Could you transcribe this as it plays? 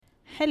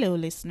Hello,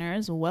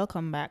 listeners.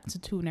 Welcome back to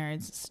Two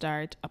Nerds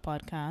Start a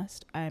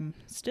Podcast. I'm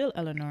still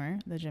Eleanor,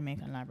 the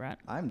Jamaican lab rat.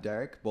 I'm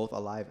Derek, both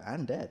alive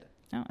and dead.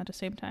 Oh, at the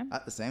same time?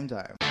 At the same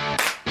time.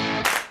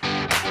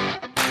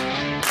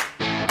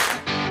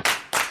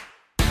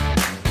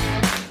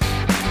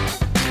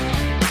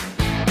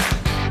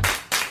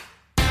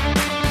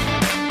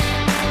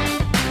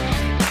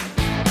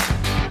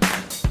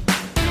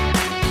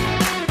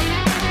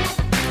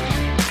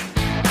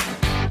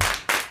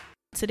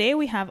 Today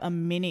we have a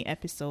mini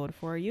episode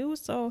for you,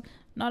 so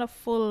not a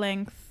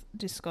full-length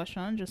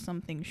discussion, just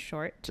something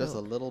short. Just a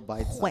little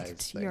bite-sized whet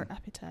thing. your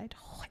appetite.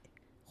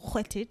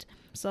 Whet it.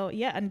 So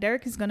yeah, and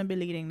Derek is going to be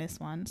leading this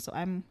one, so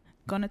I'm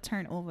going to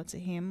turn over to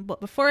him.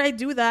 But before I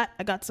do that,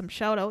 I got some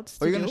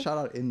shout-outs Are you going to shout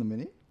out in the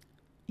mini?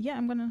 Yeah,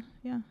 I'm going to,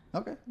 yeah.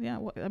 Okay. Yeah,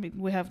 I mean,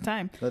 we have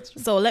time. That's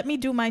true. So let me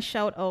do my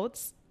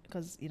shout-outs,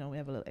 because, you know, we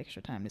have a little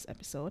extra time this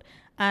episode.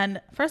 And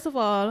first of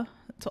all,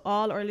 to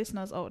all our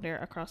listeners out there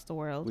across the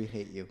world, We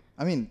hate you.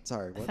 I mean,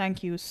 sorry. What?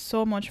 thank you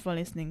so much for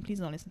listening. Please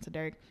don't listen to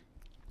Derek.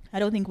 I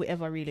don't think we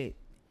ever really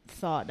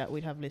thought that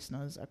we'd have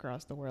listeners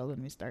across the world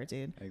when we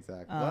started.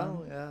 Exactly.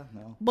 Well, yeah,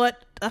 no.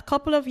 But a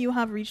couple of you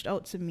have reached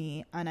out to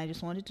me, and I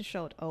just wanted to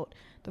shout out.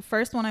 The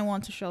first one I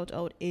want to shout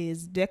out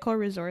is Deco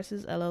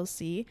Resources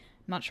LLC.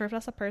 Not sure if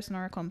that's a person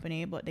or a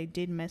company, but they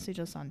did message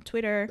us on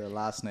Twitter. Their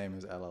last name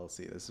is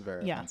LLC. This is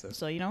very offensive.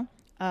 So, you know,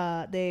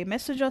 they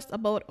messaged us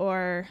about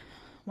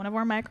one of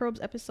our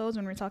microbes episodes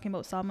when we were talking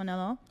about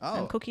salmonella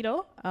and cookie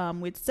dough.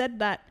 We'd said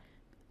that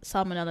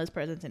salmonella is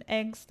present in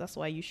eggs. That's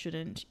why you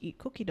shouldn't eat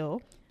cookie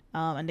dough.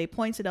 And they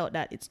pointed out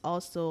that it's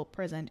also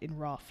present in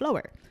raw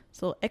flour.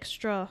 So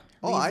extra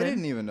reason. Oh, I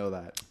didn't even know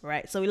that.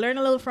 Right. So we learn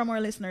a little from our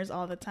listeners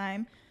all the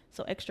time.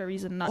 So extra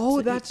reason not to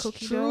eat that's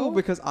cookie true. dough.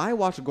 Because I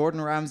watch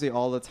Gordon Ramsay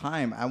all the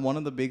time. And one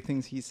of the big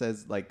things he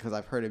says, like, because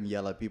I've heard him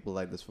yell at people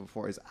like this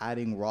before, is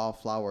adding raw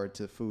flour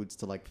to foods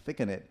to, like,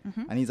 thicken it.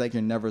 Mm-hmm. And he's like,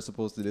 you're never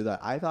supposed to do that.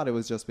 I thought it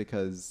was just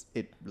because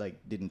it, like,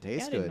 didn't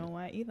taste I good. didn't know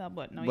why either,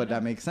 but no. But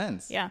that makes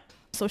sense. Yeah.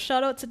 So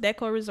shout out to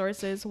Deco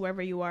Resources,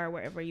 whoever you are,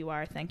 wherever you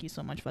are. Thank you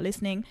so much for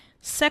listening.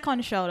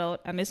 Second shout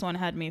out, and this one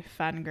had me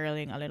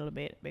fangirling a little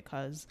bit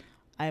because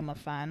I'm a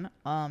fan.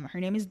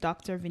 Her name is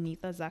Dr.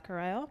 Vinitha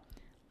Zachariah.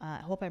 I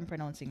hope I'm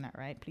pronouncing that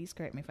right. Please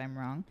correct me if I'm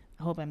wrong.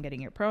 I hope I'm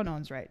getting your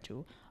pronouns right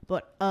too.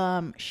 But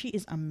she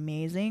is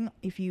amazing.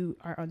 If you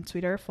are on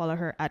Twitter, follow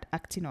her at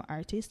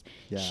ActinoArtist.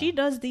 Yeah. She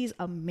does these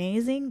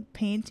amazing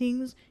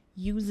paintings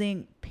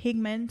using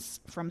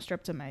pigments from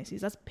Streptomyces.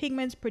 That's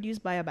pigments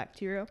produced by a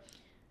bacteria.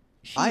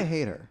 I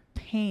hate her.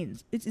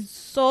 Pains. It is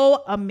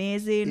so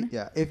amazing.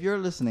 Yeah, if you're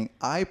listening,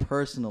 I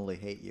personally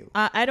hate you.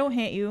 I don't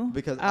hate you.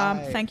 Because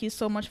thank you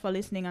so much for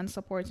listening and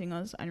supporting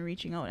us and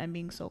reaching out and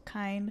being so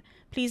kind.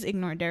 Please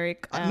ignore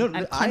Derek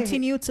and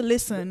continue to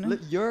listen.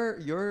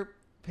 Your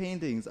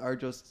paintings are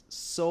just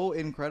so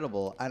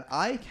incredible, and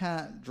I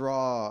can't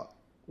draw.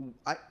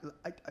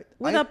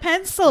 With a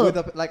pencil.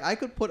 I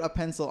could put a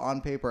pencil on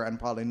paper and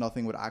probably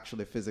nothing would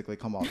actually physically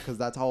come out, because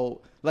that's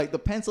how, like, the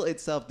pencil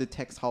itself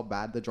detects how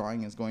bad the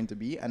drawing is going to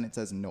be, and it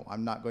says, no,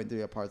 I'm not going to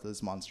be a part of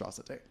this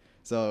monstrosity.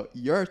 So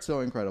you're so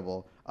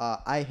incredible.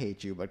 I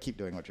hate you, but keep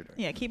doing what you're doing.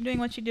 Yeah, keep doing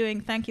what you're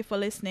doing. Thank you for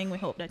listening. We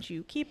hope that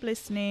you keep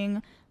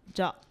listening.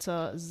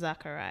 Dr.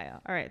 Zachariah.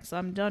 All right, so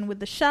I'm done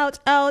with the shout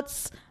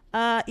outs.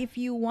 If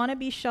you want to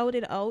be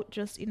shouted out,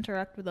 just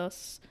interact with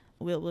us.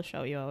 We'll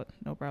shout you out.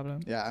 No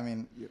problem. Yeah, I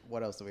mean,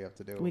 what else do we have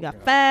to do? We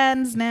got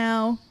fans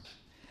now.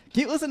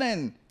 Keep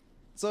listening.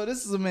 So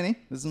this is a mini.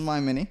 This is my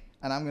mini.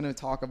 And I'm going to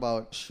talk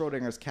about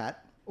Schrodinger's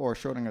cat, or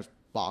Schrodinger's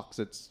box,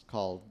 it's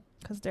called.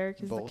 Because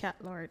Derek is both. the cat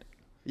lord.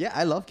 Yeah,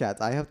 I love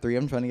cats. I have 3.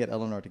 I'm trying to get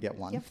Eleanor to get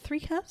 1. You have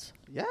 3 cats?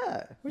 Yeah.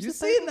 Where's You've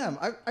the third seen them.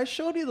 I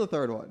showed you the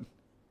 3rd one.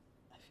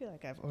 I feel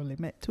like I've only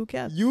met 2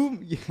 cats.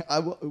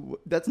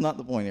 That's not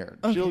the point here.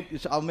 Okay.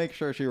 I'll make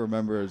sure she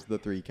remembers the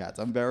 3 cats.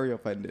 I'm very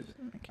offended.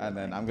 Okay, And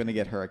then fine. I'm going to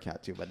get her a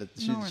cat too, but No,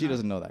 she we're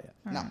doesn't know that yet.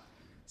 All No. right.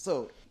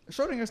 So,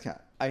 Schrodinger's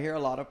cat. I hear a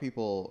lot of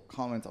people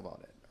comment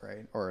about it,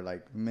 right? Or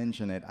like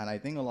mention it. And I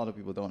think a lot of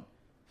people don't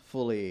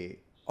fully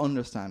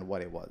understand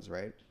what it was,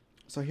 right?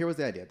 So here was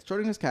the idea.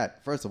 Schrodinger's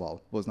cat, first of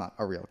all, was not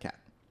a real cat.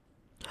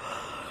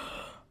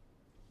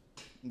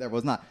 There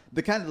was not.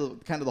 The kind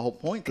of the whole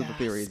point of the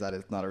theory is that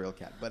it's not a real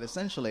cat. But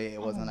essentially,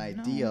 it was an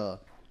idea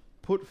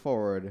put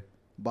forward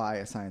by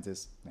a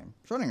scientist named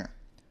Schrodinger.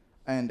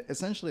 And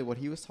essentially what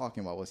he was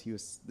talking about was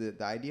the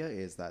idea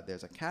is that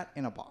there's a cat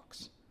in a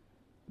box.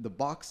 The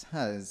box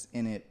has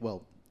in it,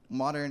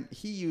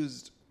 he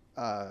used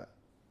a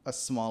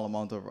small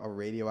amount of a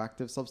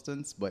radioactive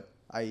substance, but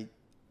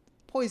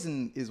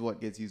poison is what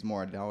gets used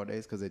more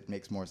nowadays because it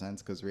makes more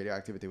sense, because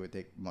radioactivity would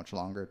take much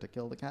longer to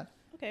kill the cat.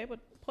 Okay,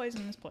 but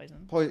poison is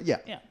poison.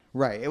 Yeah.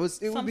 Right. It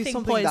would be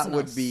something that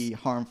would be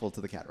harmful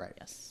to the cat, right?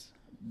 Yes.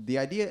 The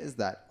idea is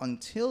that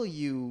until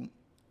you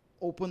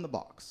open the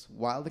box,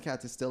 while the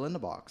cat is still in the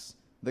box,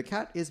 the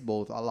cat is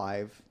both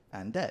alive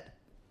and dead,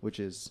 which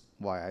is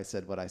why I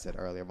said what I said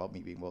earlier about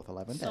me being both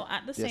alive and dead. So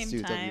at the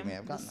same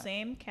time, the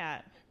same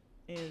cat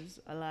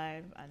is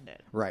alive and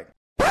dead. Right.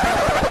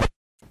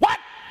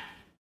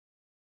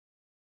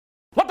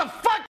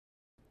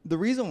 The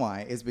reason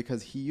why is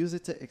because he used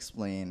it to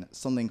explain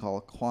something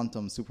called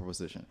quantum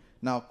superposition.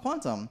 Now,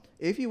 quantum,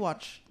 if you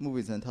watch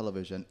movies and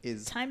television,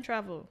 is Time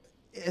travel.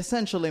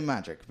 essentially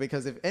magic,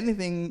 because if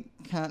anything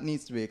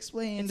needs to be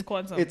explained, It's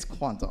quantum. It's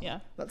quantum. Yeah.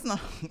 That's not.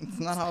 It's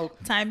not how.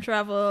 Time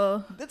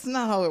travel. That's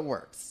not how it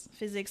works.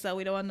 Physics that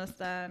we don't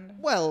understand.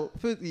 Well,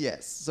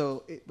 yes.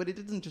 So, but it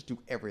doesn't just do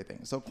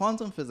everything. So,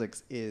 quantum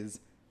physics is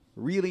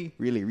really,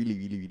 really, really,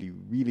 really, really,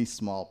 really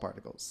small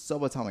particles,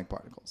 subatomic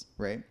particles,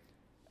 right?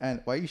 And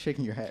why are you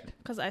shaking your head?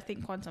 Because I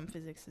think quantum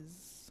physics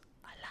is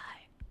a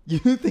lie.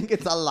 You think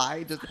it's a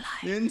lie? Just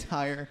the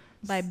entire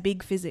By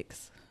big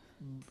physics.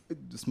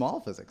 small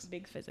physics.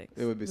 Big physics.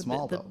 It would be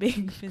small the though,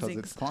 big because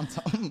physics. it's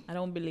quantum. I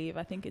don't believe.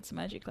 I think it's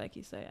magic, like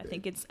you say.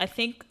 I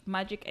think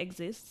magic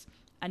exists,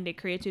 and they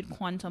created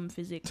quantum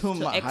physics To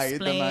to hide the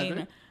explain.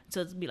 magic?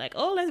 To be like,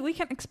 oh, we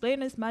can explain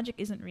this magic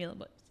isn't real,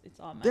 but it's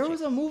all magic. There was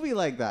a movie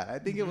like that. I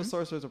think it was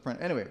Sorcerer's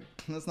Apprentice. Anyway,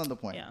 that's not the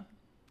point. Yeah.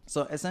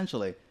 So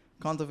essentially,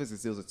 quantum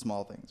physics deals with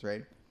small things,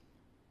 right?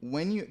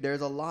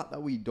 There's a lot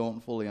that we don't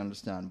fully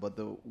understand, but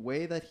the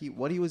way that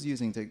what he was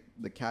using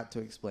the cat to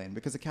explain,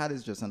 because the cat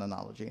is just an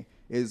analogy,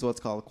 is what's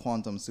called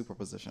quantum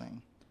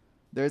superpositioning.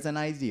 There's an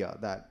idea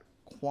that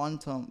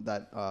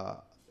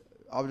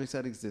objects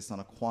that exist on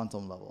a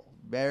quantum level,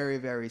 very,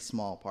 very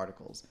small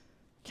particles,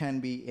 can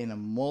be in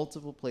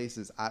multiple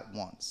places at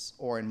once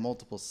or in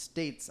multiple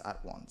states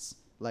at once.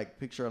 Like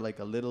picture like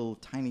a little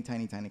tiny,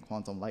 tiny, tiny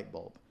quantum light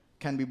bulb,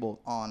 can be both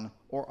on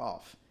or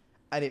off,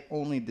 and it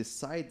only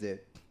decides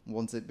it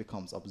once it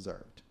becomes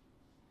observed.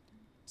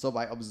 So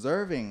by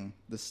observing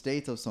the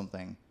state of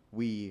something,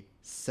 we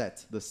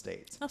set the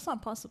state. That's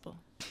not possible.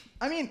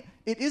 I mean,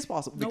 it is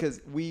possible because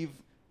we've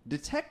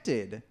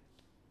detected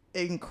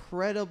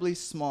incredibly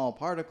small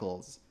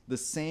particles, the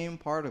same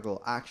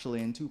particle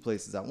actually in two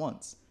places at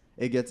once.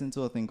 It gets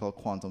into a thing called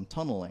quantum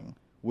tunneling,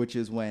 which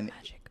is when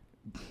Magic.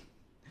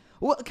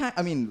 well,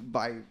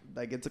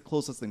 it's the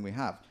closest thing we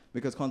have,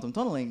 because quantum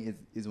tunneling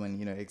is when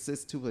it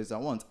exists two places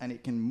at once, and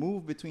it can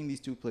move between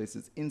these two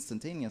places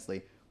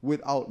instantaneously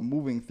without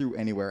moving through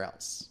anywhere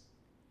else.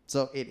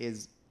 So it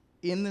is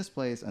in this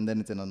place and then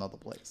it's in another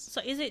place.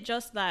 So is it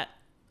just that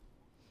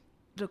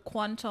the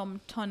quantum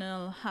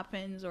tunnel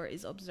happens or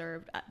is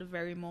observed at the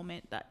very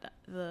moment that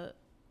the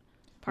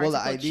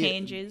particle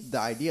changes? The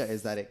idea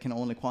is that it can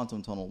only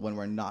quantum tunnel when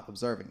we're not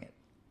observing it.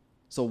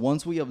 So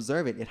once we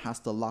observe it, it has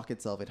to lock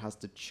itself. It has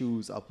to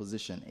choose a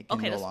position. It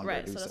can no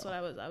longer do so. So that's what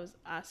I was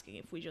asking.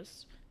 If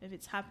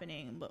it's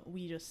happening, but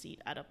we just see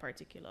it at a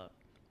particular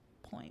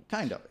point.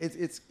 Kind of.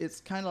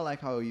 It's kind of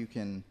like how you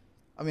can.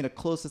 I mean, the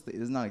closest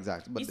is not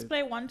exact, but you used to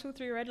play 1, 2,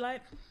 3 red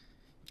light,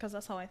 because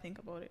that's how I think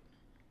about it.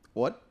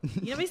 What?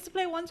 You never used to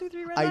play 1, 2,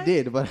 3 red light. I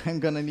did, but I'm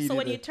gonna need. So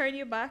when you turn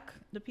your back,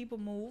 the people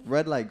move.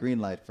 Red light, green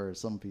light for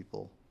some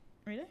people.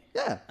 Really?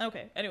 Yeah.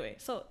 Okay. Anyway,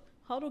 so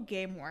how the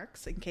game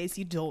works, in case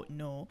you don't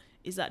know,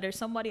 is that there's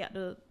somebody at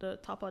the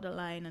top of the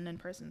line and then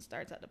person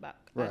starts at the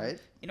back. Right. And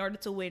in order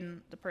to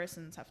win, the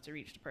persons have to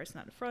reach the person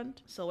at the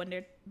front. So when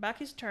their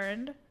back is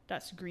turned,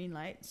 that's green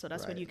light. So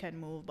that's when you can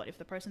move. But if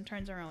the person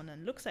turns around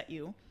and looks at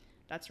you,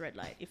 that's red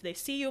light. If they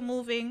see you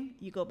moving,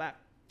 you go back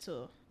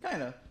to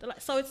kind of the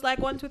light. So it's like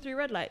 1, 2, 3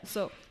 red light.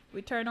 So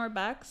we turn our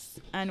backs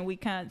and we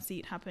can't see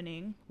it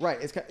happening. Right.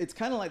 It's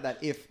kind of like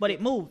that but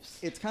it moves.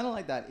 It's kind of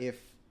like that if.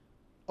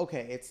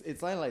 Okay,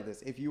 it's like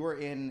this. If you were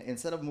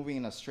instead of moving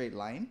in a straight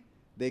line,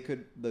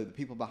 the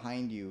people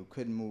behind you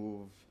could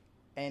move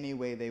any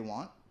way they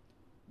want.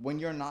 When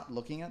you're not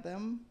looking at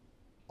them,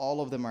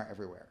 all of them are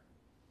everywhere.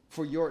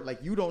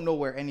 You don't know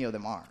where any of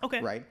them are.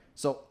 Okay. Right?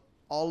 So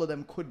all of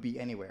them could be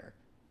anywhere.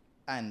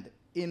 And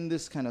in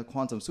this kind of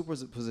quantum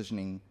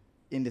superpositioning,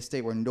 in the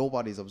state where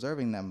nobody's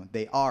observing them,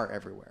 they are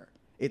everywhere.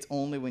 It's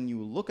only when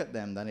you look at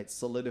them that it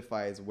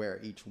solidifies where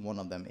each one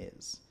of them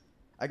is.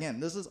 Again,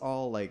 this is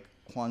all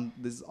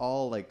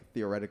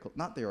theoretical,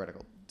 not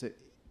theoretical.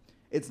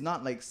 It's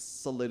not like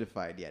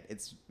solidified yet.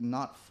 It's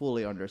not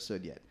fully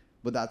understood yet.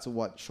 But that's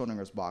what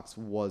Schrodinger's box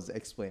was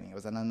explaining. It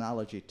was an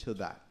analogy to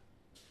that.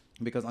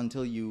 Because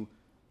until you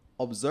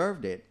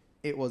observed it,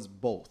 it was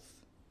both.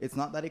 It's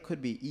not that it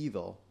could be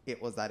either.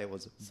 It was that it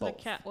was both. So the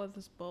cat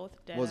was both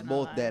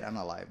dead dead and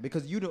alive.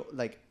 Because you don't,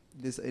 like,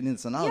 this in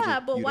its analogy. Yeah,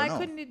 but why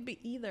couldn't it be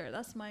either?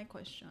 That's my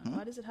question.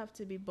 Why does it have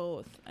to be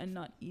both and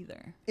not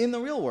either? In the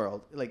real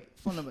world, like,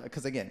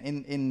 because again,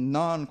 in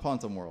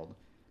non-quantum world,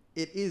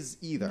 it is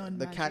either.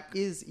 Non-magic. The cat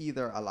is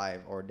either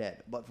alive or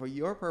dead. But for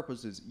your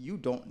purposes, you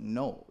don't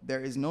know. There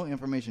is no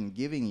information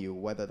giving you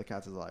whether the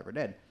cat is alive or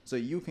dead. So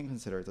you can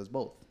consider it as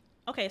both.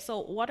 Okay,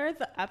 so what are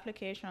the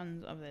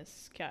applications of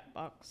this cat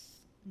box?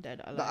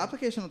 Dead alive. The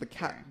application of the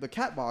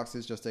cat box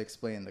is just to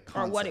explain the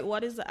concept. Or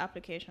what is the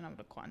application of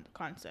the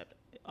concept?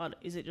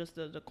 Is it just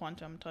the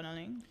quantum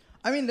tunneling?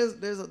 I mean, there's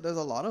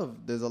a lot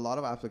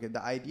of application.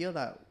 The idea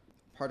that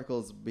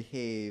particles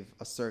behave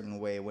a certain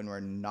way when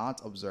we're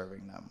not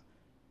observing them,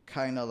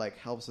 kind of like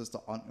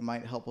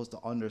might help us to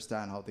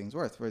understand how things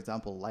work. For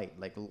example, light.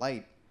 Like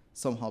light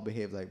somehow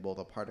behaves like both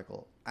a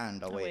particle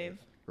and a wave,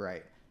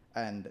 right?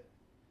 And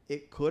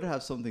it could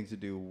have something to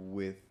do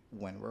with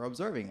when we're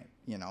observing it.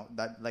 You know,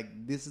 that like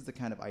this is the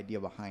kind of idea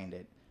behind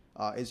it.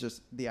 It's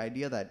just the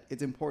idea that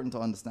it's important to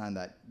understand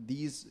that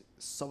these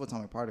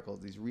subatomic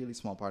particles, these really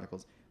small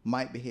particles,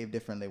 might behave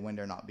differently when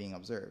they're not being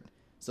observed.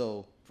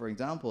 So, for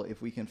example,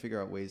 if we can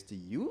figure out ways to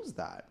use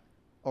that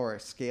or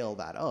scale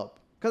that up,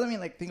 because I mean,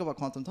 like, think about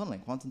quantum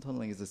tunneling. Quantum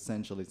tunneling is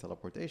essentially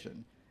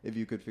teleportation. If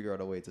you could figure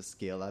out a way to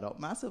scale that up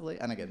massively,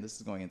 and again, this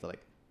is going into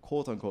like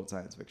quote unquote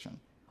science fiction.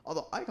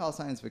 Although I call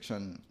science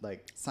fiction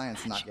like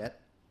science not yet.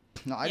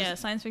 No,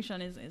 science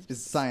fiction is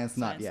science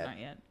not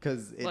yet.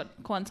 Because but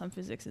quantum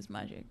physics is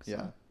magic. So,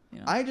 yeah. You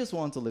know. I just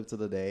want to live to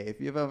the day.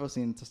 If you've ever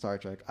seen Star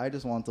Trek, I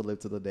just want to live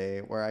to the day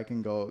where I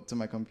can go to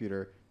my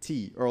computer,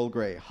 tea, Earl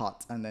Grey,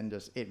 hot, and then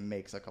just it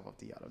makes a cup of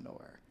tea out of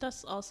nowhere.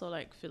 That's also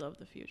like Phil of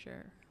the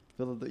Future.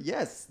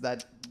 Yes,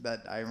 that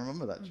I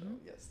remember that show.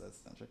 Yes,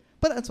 that's not true.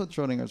 But that's what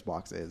Schrodinger's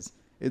box is.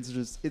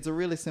 It's a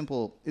really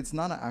simple. It's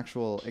not an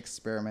actual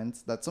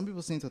experiment that some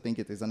people seem to think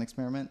it is an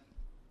experiment.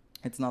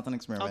 It's not an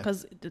experiment. Oh,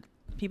 because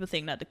people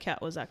think that the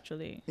cat was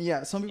actually.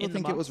 Yeah, some people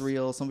think it was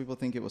real. Some people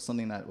think it was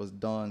something that was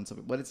done.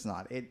 But it's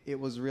not. It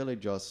was really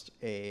just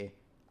a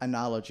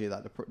analogy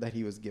that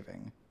he was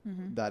giving.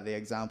 Mm-hmm. That the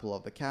example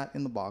of the cat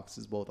in the box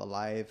is both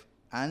alive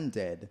and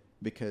dead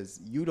because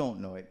you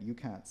don't know it, you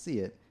can't see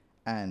it,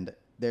 and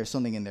there's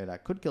something in there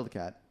that could kill the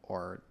cat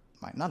or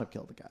might not have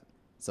killed the cat.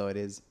 So it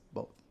is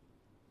both.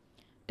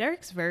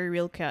 Derek's very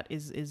real cat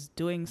is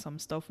doing some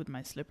stuff with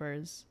my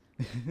slippers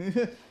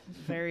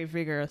very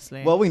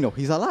vigorously. Well, we know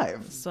he's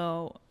alive.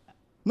 So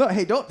no,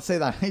 hey, don't say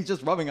that. He's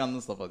just rubbing on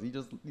the slippers.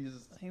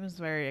 He was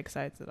very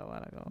excited a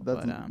while ago.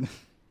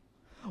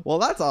 Well,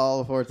 that's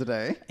all for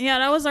today. Yeah,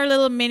 that was our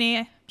little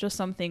mini, just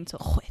something to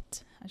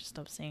whet. I just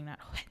stopped saying that.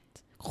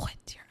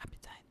 Whet your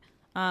appetite.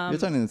 You're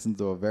turning this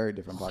into a very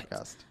different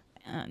podcast.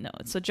 No,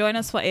 so join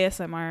us for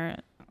ASMR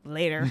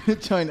later.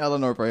 Join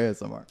Eleanor for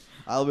ASMR.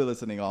 I'll be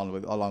listening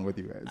along with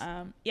you guys.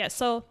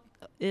 So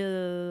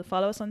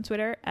follow us on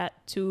Twitter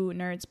at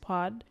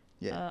 2NerdsPod.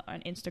 Yeah.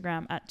 On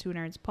Instagram at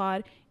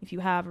 2NerdsPod. If you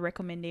have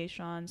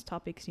recommendations,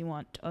 topics you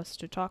want us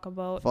to talk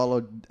about.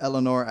 Follow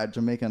Eleanor at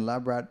Jamaican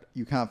Lab Rat.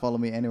 You can't follow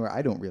me anywhere.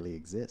 I don't really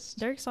exist.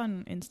 Derek's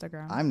on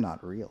Instagram. I'm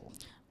not real.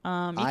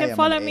 You can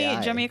follow me,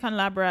 Jamaican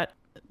Lab Rat.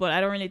 But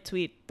I don't really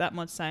tweet that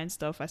much science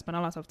stuff. I spend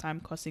a lot of time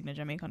cussing the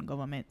Jamaican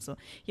government. So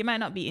you might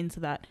not be into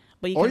that.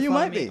 But you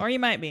might be. Or you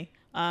might be.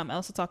 I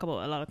also talk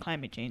about a lot of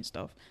climate change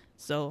stuff.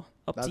 So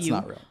that's to you.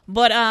 That's not real.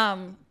 But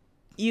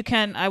you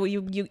can.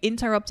 You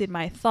interrupted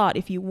my thought.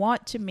 If you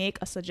want to make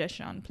a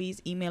suggestion,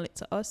 please email it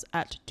to us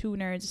at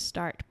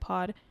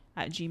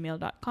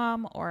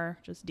 2nerdsstartpod@gmail.com or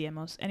just DM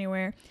us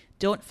anywhere.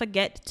 Don't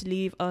forget to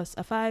leave us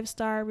a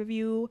 5-star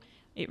review.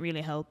 It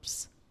really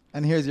helps.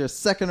 And here's your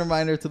second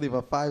reminder to leave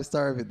a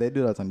 5-star review. They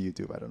do that on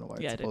YouTube. I don't know why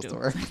it's supposed to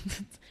work.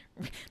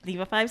 Leave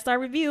a 5-star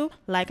review,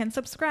 like and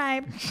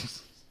subscribe.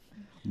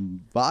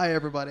 Bye,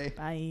 everybody.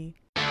 Bye.